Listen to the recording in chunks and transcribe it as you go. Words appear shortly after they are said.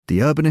The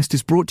Urbanist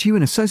is brought to you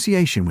in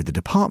association with the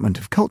Department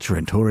of Culture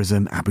and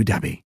Tourism, Abu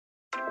Dhabi.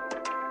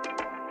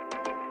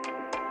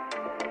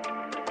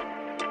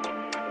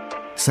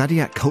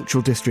 Saadiyat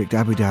Cultural District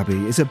Abu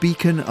Dhabi is a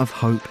beacon of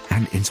hope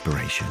and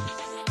inspiration.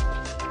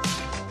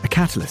 A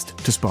catalyst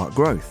to spark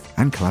growth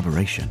and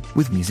collaboration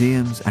with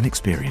museums and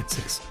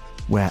experiences,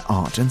 where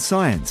art and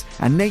science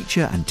and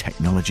nature and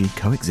technology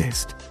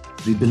coexist.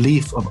 The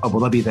belief of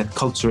Abu Dhabi that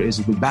culture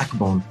is the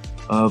backbone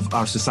of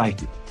our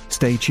society.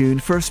 Stay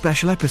tuned for a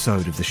special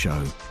episode of the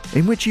show,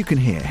 in which you can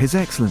hear His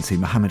Excellency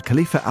Mohammed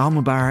Khalifa Al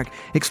Mubarak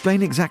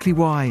explain exactly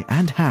why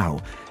and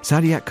how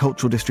Saadiyat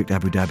Cultural District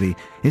Abu Dhabi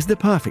is the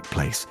perfect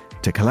place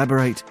to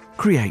collaborate,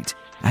 create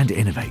and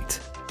innovate.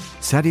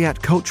 Saadiyat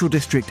Cultural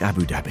District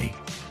Abu Dhabi,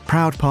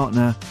 proud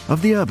partner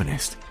of The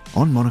Urbanist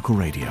on Monocle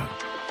Radio.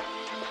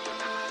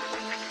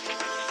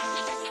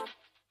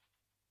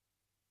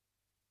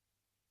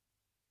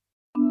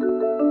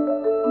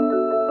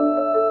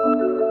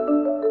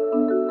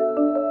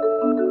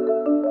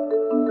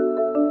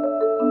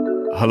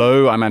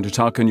 Hello, I'm Andrew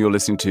Tarkin. You're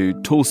listening to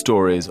Tall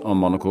Stories on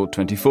Monocle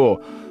 24,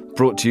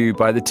 brought to you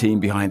by the team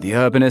behind The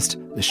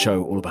Urbanist, the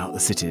show all about the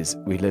cities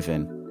we live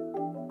in.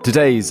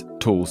 Today's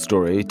Tall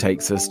Story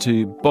takes us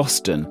to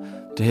Boston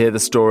to hear the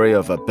story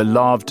of a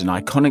beloved and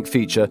iconic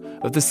feature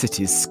of the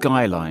city's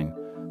skyline.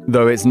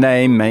 Though its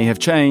name may have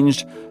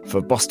changed,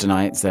 for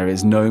Bostonites there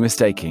is no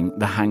mistaking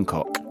the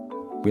Hancock.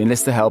 We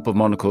enlist the help of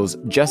Monocle's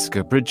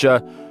Jessica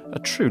Bridger, a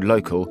true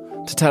local,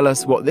 to tell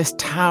us what this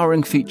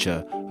towering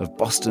feature of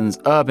Boston's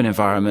urban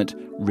environment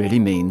really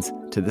means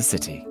to the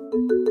city.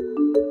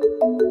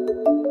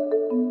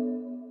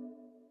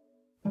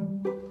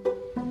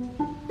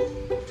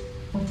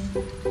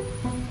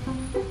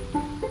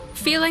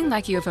 Feeling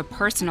like you have a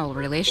personal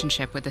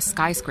relationship with a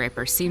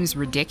skyscraper seems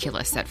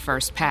ridiculous at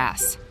first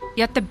pass.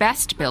 Yet the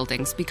best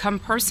buildings become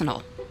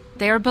personal.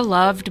 They are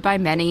beloved by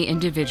many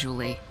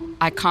individually,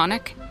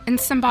 iconic and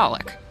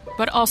symbolic,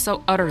 but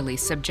also utterly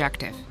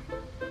subjective.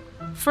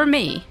 For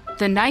me,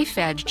 the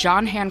knife-edge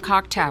John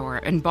Hancock Tower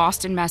in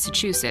Boston,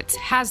 Massachusetts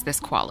has this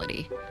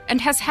quality, and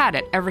has had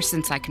it ever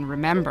since I can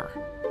remember.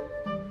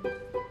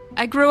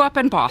 I grew up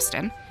in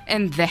Boston,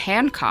 and the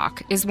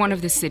Hancock is one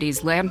of the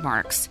city's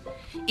landmarks,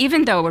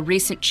 even though a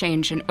recent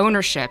change in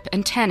ownership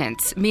and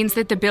tenants means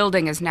that the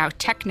building is now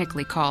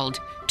technically called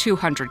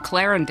 200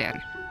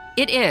 Clarendon.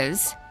 It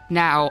is,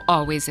 now,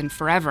 always, and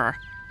forever,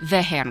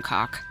 the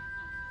Hancock.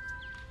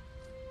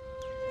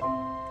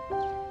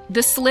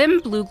 The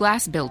slim blue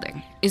glass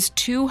building is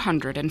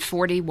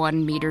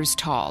 241 meters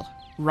tall,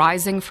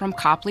 rising from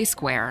Copley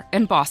Square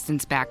in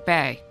Boston's Back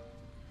Bay.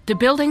 The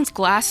building's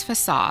glass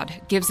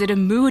facade gives it a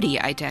moody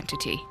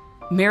identity,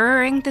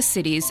 mirroring the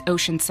city's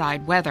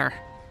oceanside weather.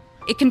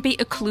 It can be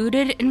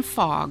occluded in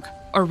fog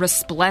or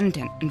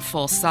resplendent in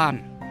full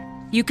sun.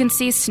 You can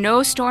see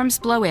snowstorms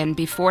blow in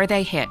before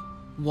they hit,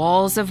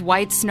 walls of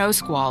white snow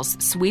squalls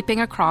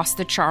sweeping across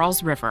the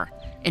Charles River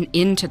and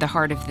into the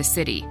heart of the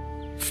city,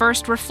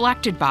 first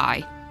reflected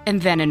by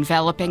and then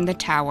enveloping the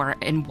tower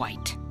in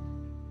white.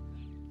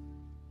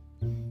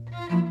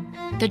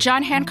 The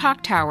John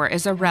Hancock Tower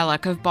is a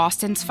relic of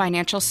Boston's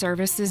financial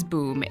services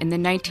boom in the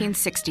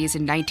 1960s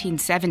and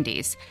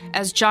 1970s,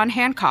 as John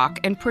Hancock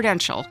and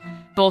Prudential,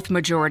 both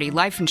majority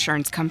life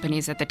insurance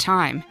companies at the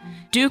time,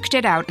 duked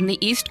it out in the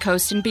East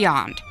Coast and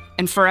beyond,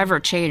 and forever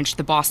changed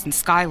the Boston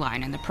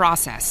skyline in the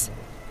process.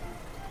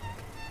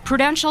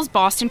 Prudential's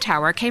Boston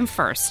Tower came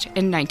first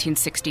in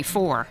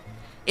 1964.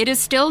 It is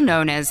still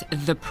known as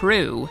the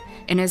Pru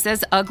and is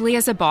as ugly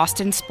as a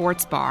Boston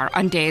sports bar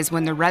on days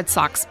when the Red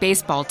Sox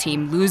baseball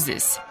team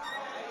loses.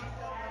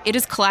 It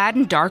is clad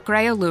in dark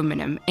gray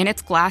aluminum in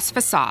its glass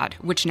facade,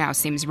 which now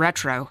seems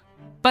retro.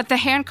 But the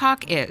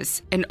Hancock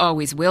is, and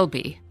always will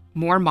be,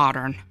 more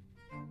modern.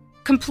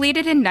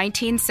 Completed in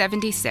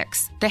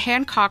 1976, the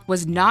Hancock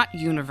was not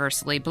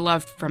universally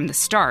beloved from the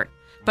start,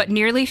 but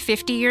nearly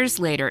 50 years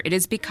later it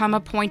has become a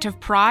point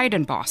of pride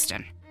in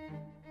Boston.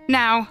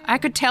 Now, I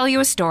could tell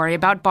you a story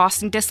about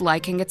Boston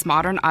disliking its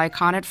modern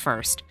icon at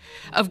first,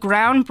 of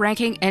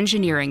groundbreaking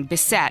engineering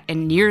beset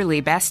and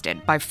nearly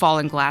bested by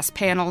fallen glass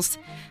panels,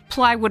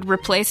 plywood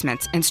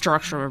replacements, and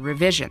structural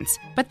revisions,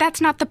 but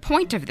that's not the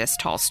point of this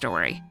tall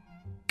story.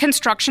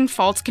 Construction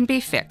faults can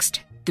be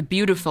fixed. The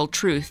beautiful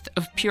truth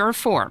of pure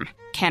form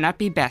cannot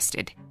be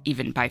bested,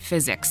 even by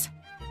physics.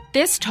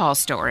 This tall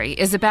story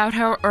is about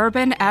how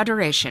urban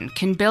adoration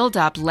can build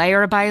up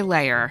layer by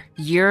layer,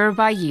 year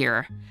by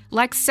year,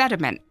 like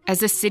sediment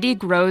as a city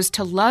grows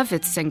to love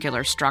its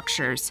singular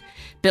structures,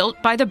 built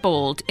by the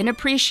bold and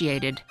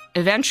appreciated,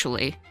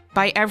 eventually,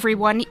 by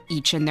everyone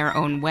each in their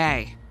own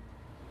way.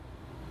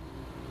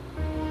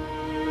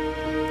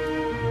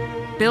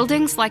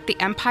 Buildings like the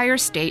Empire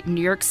State in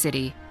New York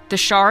City, the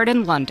Shard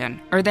in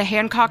London, or the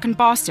Hancock in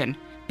Boston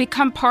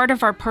become part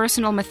of our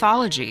personal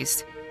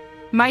mythologies.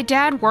 My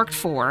dad worked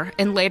for,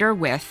 and later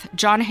with,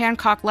 John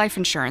Hancock Life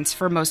Insurance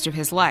for most of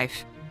his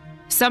life.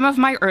 Some of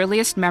my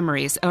earliest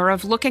memories are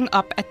of looking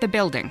up at the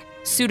building,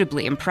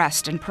 suitably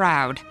impressed and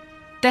proud.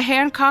 The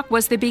Hancock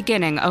was the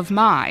beginning of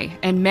my,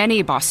 and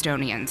many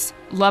Bostonians',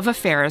 love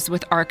affairs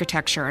with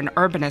architecture and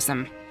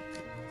urbanism.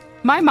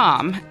 My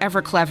mom,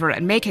 ever clever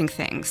at making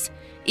things,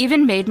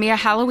 even made me a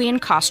Halloween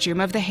costume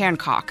of the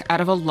Hancock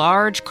out of a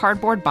large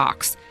cardboard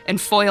box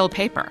and foil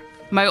paper.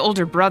 My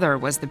older brother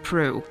was the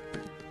Prue.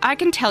 I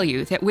can tell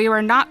you that we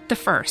were not the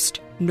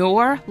first,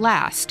 nor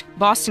last,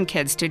 Boston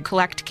kids to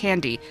collect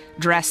candy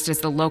dressed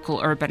as the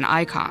local urban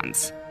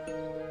icons.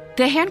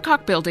 The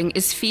Hancock Building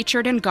is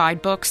featured in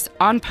guidebooks,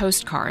 on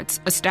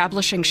postcards,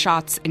 establishing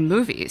shots in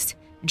movies,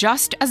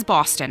 just as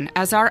Boston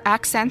as our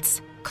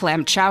accents,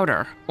 clam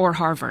chowder, or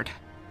Harvard.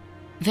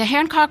 The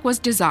Hancock was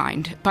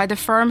designed by the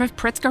firm of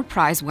Pritzker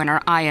Prize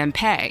winner I.M.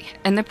 Pei,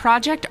 and the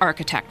project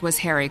architect was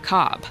Harry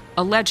Cobb,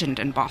 a legend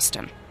in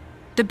Boston.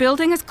 The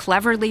building is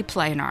cleverly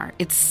planar,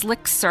 its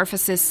slick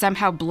surfaces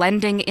somehow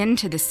blending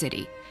into the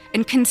city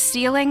and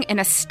concealing an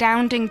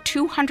astounding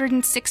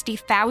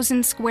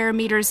 260,000 square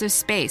meters of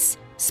space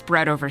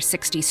spread over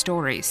 60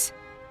 stories.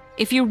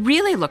 If you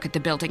really look at the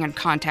building in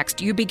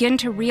context, you begin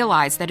to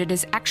realize that it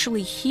is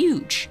actually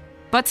huge.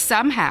 But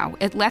somehow,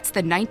 it lets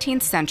the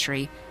 19th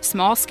century,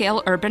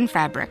 small-scale urban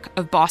fabric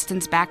of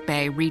Boston's Back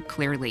Bay read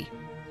clearly.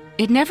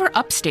 It never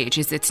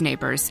upstages its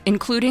neighbors,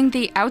 including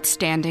the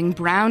outstanding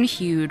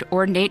brown-hued,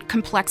 ornate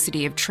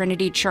complexity of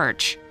Trinity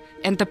Church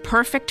and the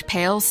perfect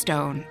pale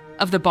stone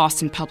of the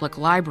Boston Public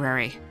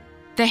Library.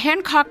 The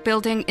Hancock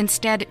Building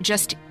instead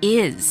just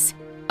is,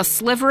 a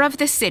sliver of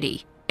the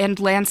city and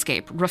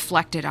landscape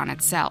reflected on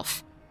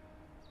itself.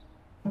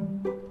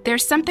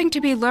 There's something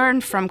to be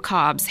learned from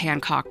Cobb's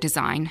Hancock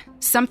design,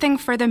 something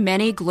for the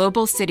many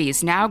global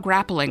cities now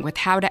grappling with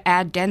how to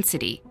add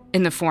density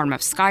in the form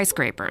of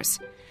skyscrapers,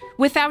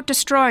 without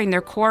destroying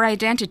their core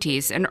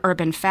identities and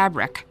urban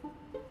fabric.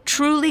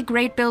 Truly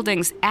great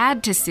buildings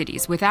add to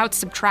cities without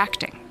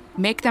subtracting,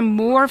 make them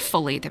more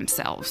fully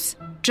themselves,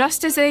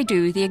 just as they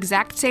do the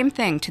exact same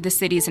thing to the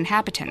city's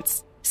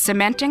inhabitants,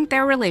 cementing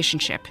their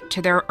relationship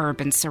to their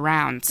urban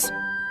surrounds.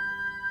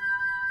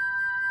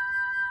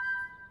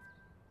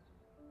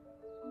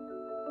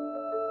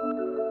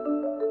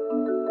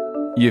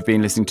 You've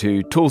been listening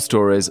to Tall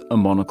Stories, a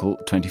Monocle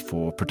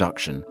 24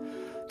 production.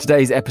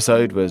 Today's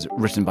episode was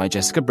written by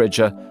Jessica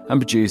Bridger and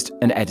produced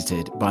and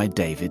edited by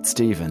David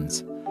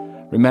Stevens.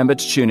 Remember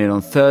to tune in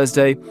on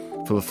Thursday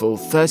for the full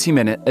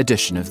 30-minute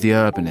edition of The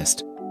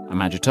Urbanist.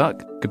 I'm Andrew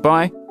Tuck.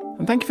 Goodbye,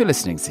 and thank you for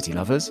listening, city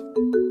lovers.